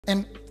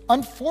And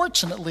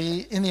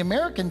unfortunately, in the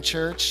American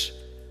church,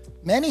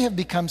 many have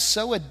become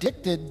so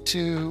addicted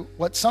to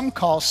what some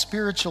call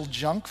spiritual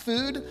junk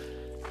food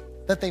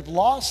that they've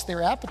lost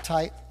their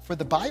appetite for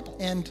the Bible.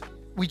 And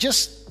we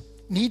just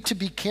need to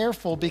be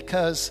careful,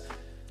 because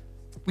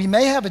we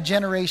may have a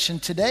generation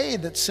today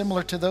that's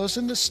similar to those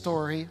in the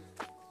story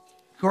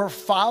who are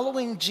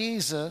following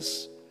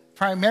Jesus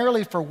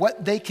primarily for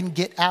what they can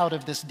get out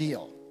of this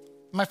deal.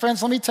 My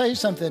friends, let me tell you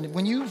something.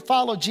 When you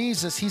follow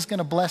Jesus, he's going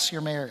to bless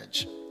your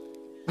marriage.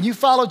 When you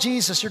follow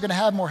Jesus, you're going to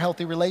have more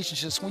healthy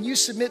relationships. When you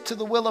submit to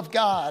the will of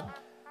God,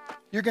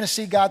 you're going to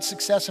see God's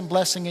success and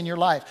blessing in your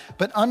life.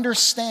 But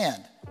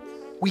understand,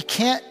 we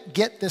can't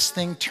get this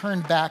thing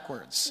turned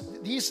backwards.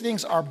 These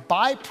things are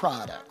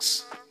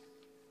byproducts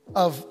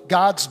of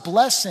God's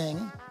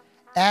blessing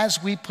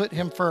as we put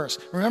him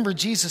first. Remember,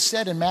 Jesus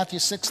said in Matthew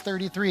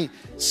 6:33,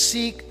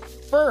 seek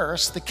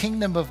first the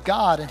kingdom of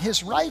God and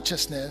his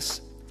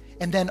righteousness,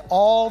 and then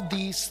all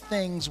these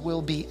things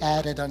will be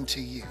added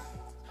unto you.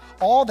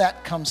 All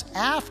that comes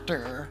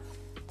after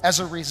as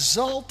a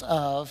result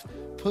of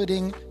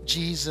putting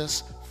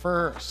Jesus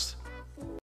first.